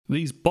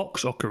These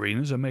box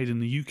ocarinas are made in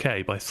the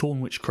UK by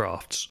Thornwych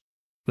Crafts.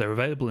 They're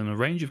available in a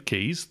range of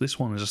keys. This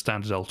one is a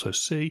standard alto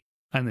C,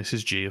 and this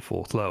is G, a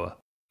fourth lower.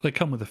 They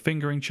come with a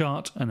fingering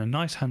chart and a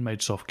nice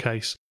handmade soft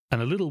case,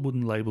 and a little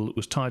wooden label that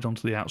was tied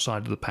onto the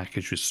outside of the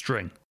package with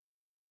string.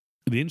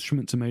 The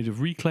instruments are made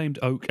of reclaimed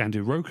oak and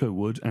Iroko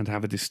wood and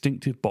have a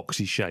distinctive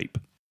boxy shape.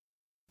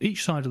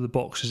 Each side of the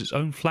box is its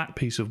own flat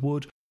piece of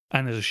wood,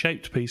 and there's a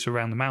shaped piece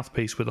around the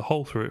mouthpiece with a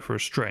hole through it for a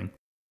string.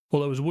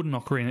 Although as a wooden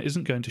ocarina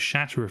isn't going to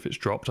shatter if it's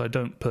dropped, I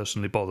don't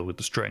personally bother with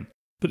the string,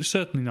 but it's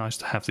certainly nice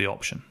to have the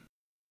option.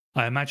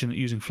 I imagine that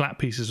using flat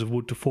pieces of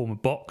wood to form a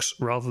box,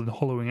 rather than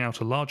hollowing out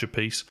a larger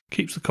piece,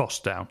 keeps the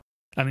cost down,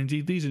 and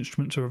indeed these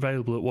instruments are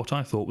available at what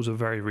I thought was a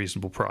very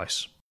reasonable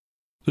price.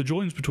 The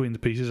joins between the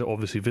pieces are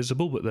obviously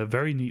visible, but they're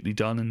very neatly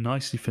done and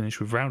nicely finished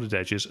with rounded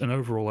edges, and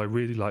overall I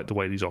really like the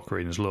way these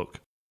ocarinas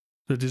look.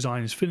 The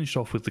design is finished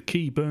off with the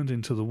key burned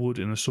into the wood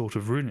in a sort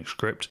of runic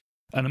script,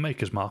 and a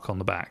maker's mark on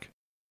the back.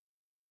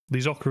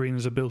 These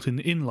ocarinas are built in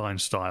the inline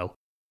style.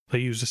 They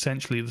use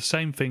essentially the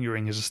same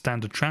fingering as a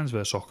standard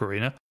transverse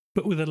ocarina,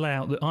 but with a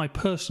layout that I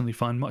personally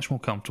find much more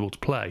comfortable to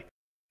play.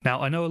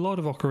 Now, I know a lot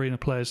of ocarina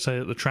players say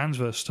that the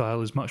transverse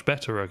style is much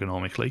better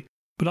ergonomically,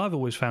 but I've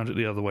always found it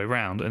the other way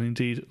round, and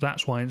indeed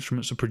that's why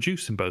instruments are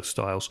produced in both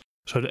styles,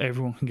 so that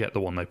everyone can get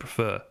the one they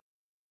prefer.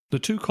 The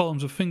two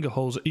columns of finger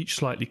holes are each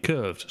slightly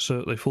curved, so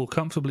that they fall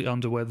comfortably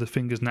under where the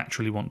fingers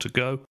naturally want to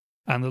go,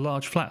 and the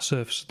large flat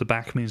surface at the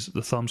back means that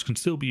the thumbs can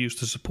still be used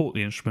to support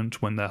the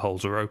instrument when their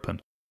holes are open.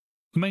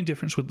 The main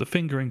difference with the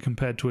fingering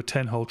compared to a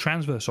 10-hole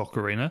transverse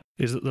ocarina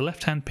is that the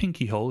left-hand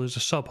pinky hole is a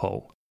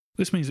sub-hole.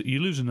 This means that you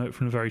lose a note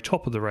from the very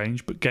top of the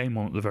range but gain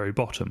one at the very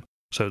bottom,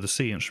 so the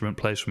C instrument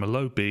plays from a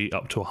low B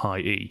up to a high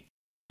E.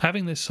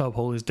 Having this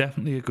sub-hole is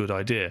definitely a good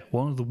idea.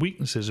 One of the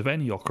weaknesses of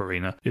any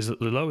ocarina is that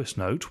the lowest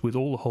note, with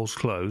all the holes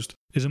closed,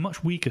 is a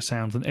much weaker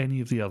sound than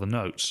any of the other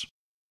notes.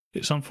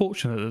 It's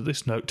unfortunate that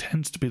this note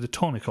tends to be the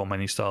tonic on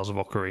many styles of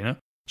ocarina,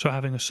 so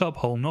having a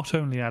sub-hole not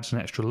only adds an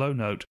extra low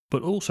note,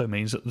 but also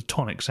means that the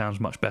tonic sounds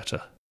much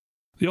better.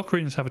 The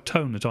ocarinas have a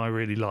tone that I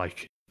really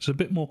like. It's a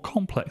bit more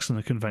complex than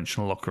a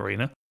conventional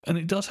ocarina, and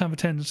it does have a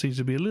tendency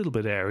to be a little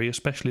bit airy,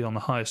 especially on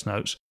the highest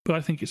notes, but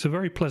I think it's a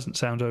very pleasant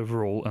sound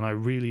overall, and I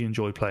really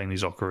enjoy playing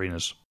these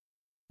ocarinas.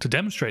 To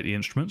demonstrate the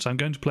instruments, I'm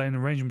going to play an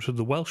arrangement of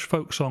the Welsh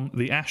folk song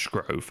The Ash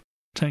Grove,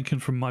 taken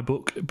from my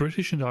book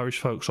British and Irish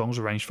Folk Songs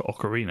Arranged for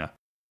Ocarina.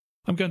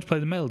 I'm going to play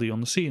the melody on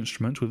the C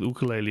instrument with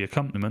ukulele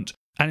accompaniment,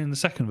 and in the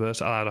second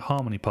verse I'll add a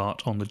harmony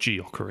part on the G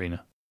ocarina.